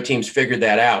 And the other teams figured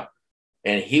that out.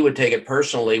 And he would take it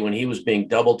personally when he was being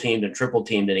double teamed and triple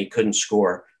teamed and he couldn't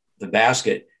score the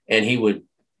basket. And he would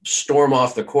storm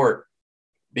off the court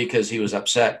because he was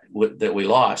upset that we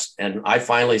lost. And I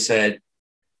finally said,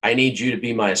 I need you to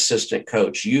be my assistant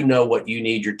coach. You know what you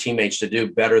need your teammates to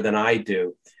do better than I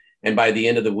do. And by the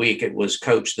end of the week, it was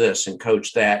coach this and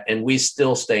coach that. And we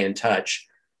still stay in touch.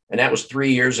 And that was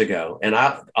 3 years ago. And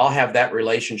I'll have that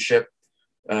relationship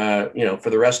for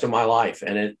the rest of my life.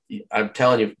 And I'm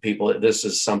telling you, people, this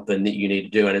is something that you need to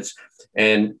do.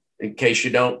 And in case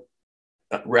you don't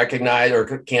recognize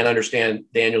or can't understand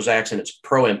Daniel's accent, it's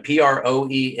Proem,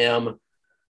 Proem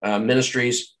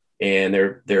Ministries, and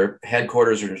their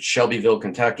headquarters are in Shelbyville,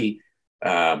 Kentucky.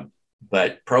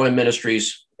 But Proem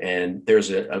Ministries, and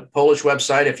there's a Polish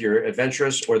website if you're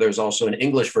adventurous, or there's also an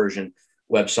English version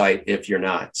website if you're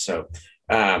not. So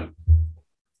I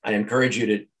encourage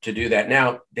you to do that.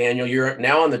 Now, Daniel, you're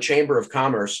now on the Chamber of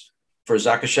Commerce for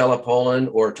Zakashela, Poland,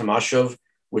 or Tomaszów,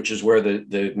 which is where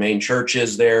the main church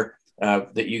is there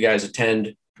that you guys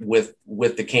attend with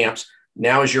the camps.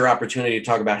 Now is your opportunity to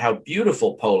talk about how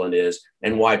beautiful Poland is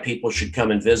and why people should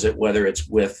come and visit, whether it's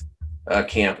with a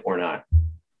camp or not.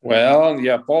 Well,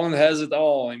 yeah, Poland has it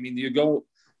all. I mean,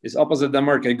 it's opposite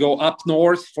America. You go up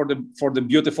north for the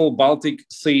beautiful Baltic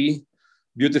Sea,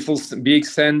 beautiful big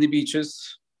sandy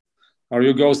beaches, or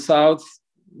you go south.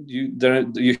 You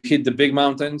hit the big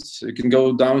mountains. You can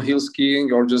go downhill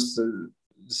skiing or just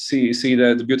see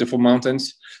the beautiful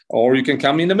mountains, or you can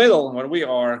come in the middle where we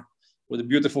are with a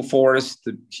beautiful forest,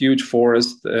 the huge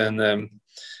forest, and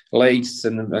lakes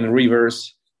and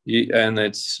rivers. And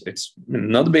it's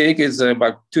not big. It's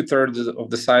about 2/3 of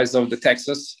the size of the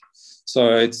Texas,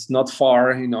 so it's not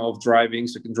far, of driving.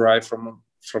 So you can drive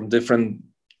from different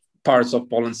parts of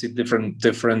Poland, see different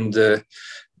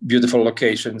beautiful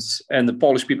locations. And the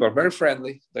Polish people are very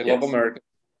friendly. They love America.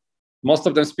 Most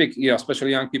of them speak,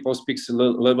 especially young people, speaks a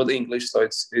little bit English, so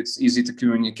it's easy to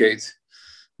communicate.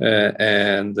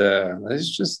 And it's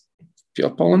just,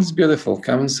 Poland's beautiful.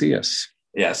 Come and see us.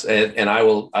 Yes, and I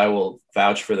will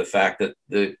vouch for the fact that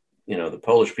the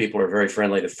Polish people are very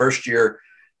friendly. The first year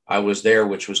I was there,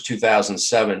 which was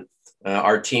 2007,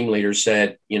 our team leader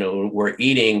said, we're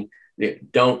eating,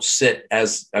 don't sit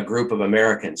as a group of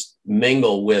Americans,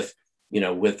 mingle with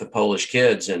the Polish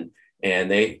kids, and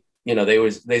they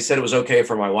said it was okay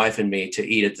for my wife and me to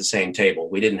eat at the same table.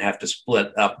 We didn't have to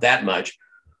split up that much.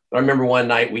 But I remember one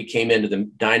night we came into the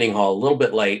dining hall a little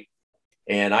bit late,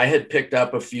 and I had picked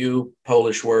up a few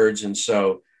Polish words. And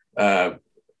so,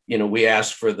 we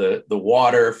asked for the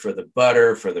water, for the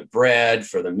butter, for the bread,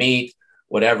 for the meat,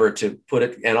 whatever, to put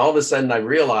it. And all of a sudden I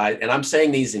realized, and I'm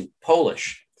saying these in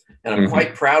Polish, and I'm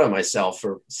quite proud of myself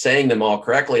for saying them all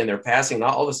correctly. And they're passing. And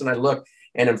all of a sudden I look,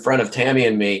 and in front of Tammy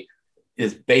and me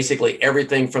is basically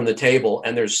everything from the table.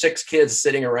 And there's 6 kids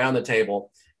sitting around the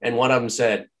table. And one of them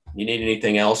said, "You need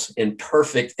anything else?" in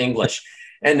perfect English.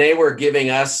 And they were giving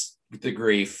us the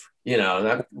grief,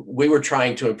 that we were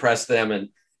trying to impress them, and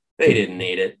they didn't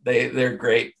need it. They're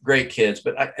great kids.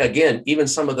 But again, even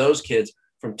some of those kids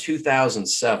from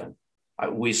 2007,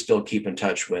 we still keep in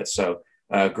touch with. So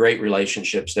great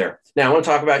relationships there. Now I want to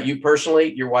talk about you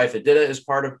personally. Your wife Edita is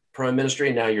part of Proem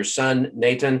Ministry. Now your son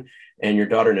Nathan and your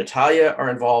daughter Natalia are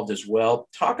involved as well.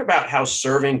 Talk about how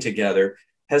serving together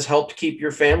has helped keep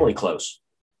your family close.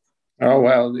 Oh,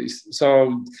 well,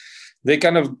 so they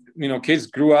kind of, kids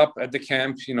grew up at the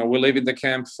camp. We lived in the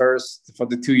camp first for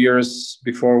the 2 years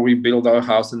before we built our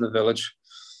house in the village.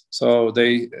 So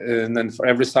and then for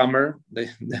every summer,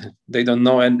 they don't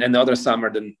know any other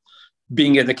summer than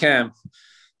being at the camp.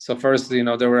 So first, they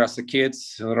were as the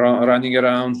kids running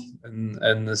around,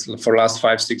 and for the last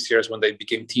 5-6 years, when they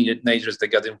became teenagers, they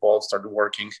got involved, started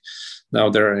working. Now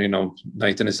they're,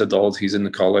 Nathan is adult, he's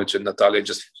in college, and Natalia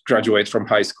just graduated from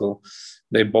high school.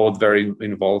 They both very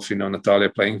involved, Natalia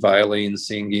playing violin,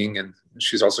 singing, and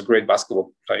she's also a great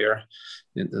basketball player.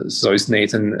 So is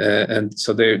Nathan, and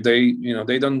so they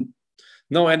don't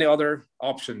know any other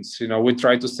options. We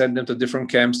try to send them to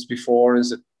different camps before.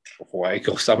 Is it, why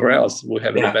go somewhere else? We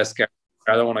have the best camp.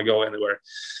 I don't want to go anywhere.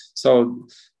 So,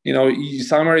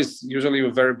 summer is usually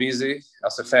very busy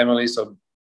as a family. So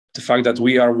the fact that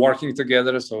we are working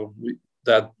together, so we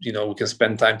can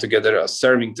spend time together,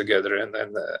 serving together, and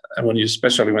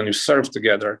especially when you serve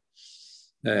together,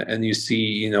 and you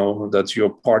see, that you're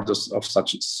part of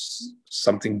such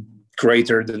something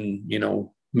greater than,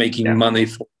 making money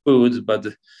for food, but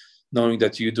knowing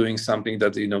that you're doing something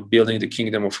that, building the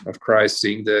kingdom of Christ,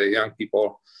 seeing the young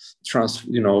people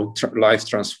life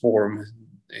transform.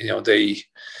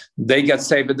 They get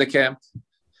saved at the camp,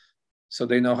 so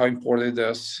they know how important it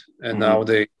is, and now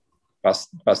they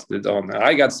passed it on.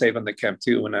 I got saved in the camp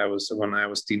too when I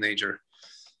was teenager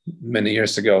many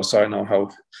years ago, so I know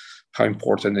how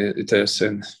important it is,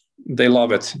 and they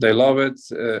love it.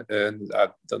 And I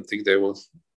don't think they will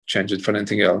change it for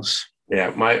anything else.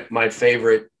 Yeah, my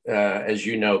favorite, as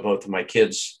you know, both of my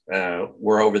kids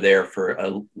were over there for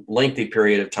a lengthy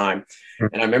period of time.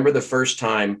 And I remember the first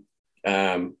time,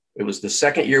 it was the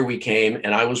second year we came,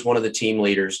 and I was one of the team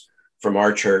leaders from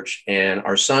our church, and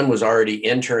our son was already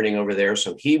interning over there,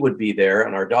 so he would be there.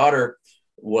 And our daughter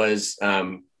was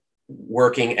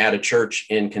working at a church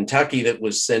in Kentucky that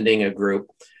was sending a group.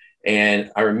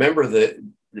 And I remember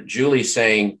Julie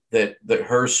saying that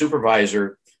her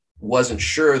supervisor wasn't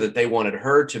sure that they wanted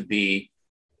her to be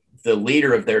the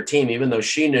leader of their team, even though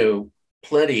she knew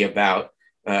plenty about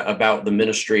the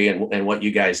ministry and what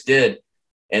you guys did.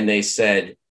 And they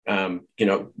said,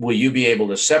 will you be able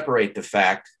to separate the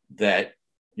fact that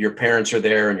your parents are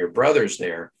there and your brother's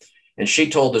there? And she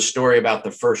told the story about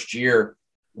the first year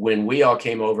when we all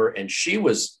came over and she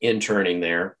was interning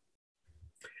there.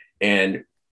 And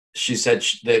she said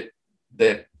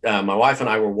that my wife and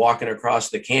I were walking across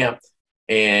the camp,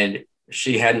 and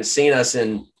she hadn't seen us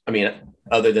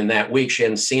other than that week, she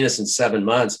hadn't seen us in 7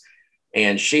 months.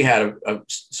 And she had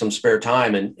some spare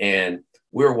time, and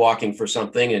we were walking for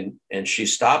something, and she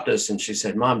stopped us and she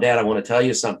said, "Mom, Dad, I want to tell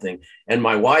you something." And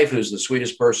my wife, who's the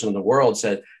sweetest person in the world,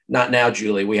 said, "Not now,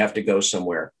 Julie, we have to go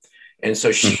somewhere." And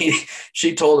so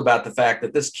she told about the fact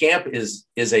that this camp is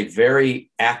a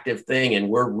very active thing, and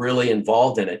we're really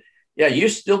involved in it. Yeah, you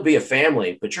still be a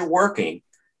family, but you're working.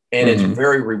 And it's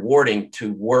very rewarding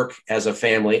to work as a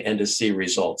family and to see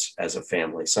results as a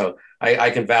family. So I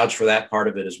can vouch for that part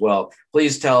of it as well.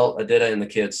 Please tell Aditya and the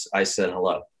kids I said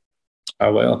hello. I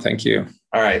will. Thank you.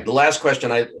 All right. The last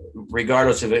question,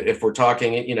 regardless of if we're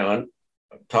talking,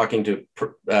 talking to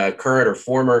current or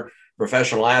former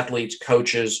professional athletes,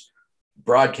 coaches,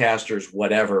 broadcasters,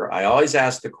 whatever, I always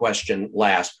ask the question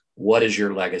last: what is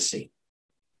your legacy?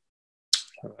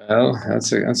 Well,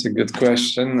 that's a good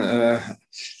question. I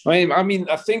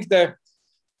think that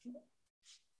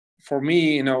for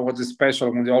me, what is special,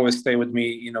 and they always stay with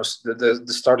me, the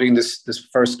starting this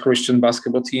first Christian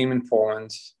basketball team in Poland,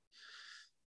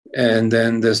 and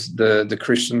then the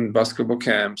Christian basketball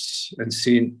camps, and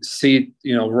see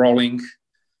rolling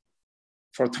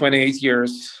for 28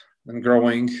 years and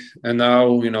growing, and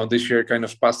now this year kind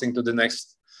of passing to the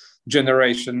next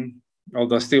generation,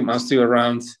 although I'm still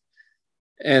around.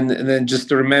 And then just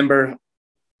to remember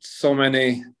so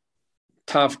many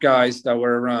tough guys that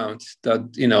were around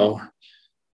that,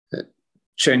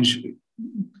 changed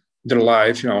their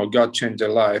life, God changed their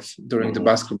life during the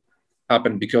basketball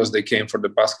happened because they came for the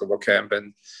basketball camp.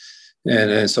 And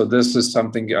so this is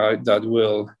something that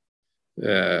will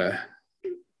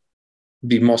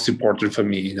be most important for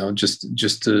me, just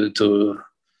to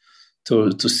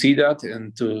see that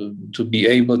and to be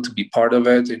able to be part of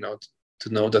it, to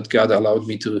know that God allowed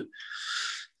me to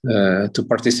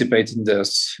participate in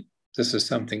this. This is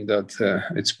something that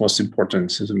it's most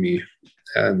important to me,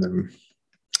 and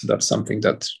that's something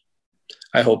that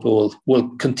I hope will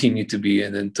continue to be,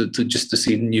 and then to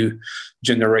see a new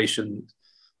generation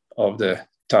of the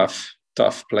tough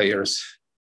players,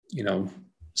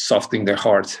 softening their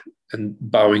heart and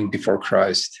bowing before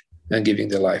Christ and giving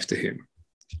their life to Him.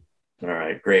 All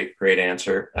right. Great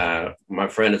answer. My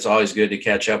friend, it's always good to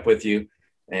catch up with you,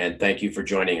 and thank you for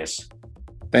joining us.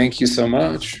 Thank you so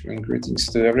much, and greetings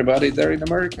to everybody there in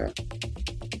America.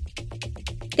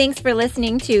 Thanks for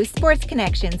listening to Sports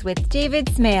Connections with David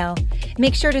Smale.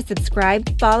 Make sure to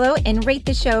subscribe, follow, and rate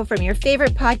the show from your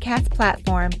favorite podcast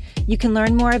platform. You can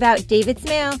learn more about David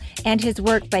Smale and his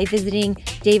work by visiting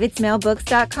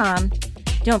davidsmalebooks.com.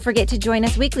 Don't forget to join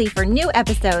us weekly for new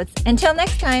episodes. Until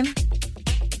next time.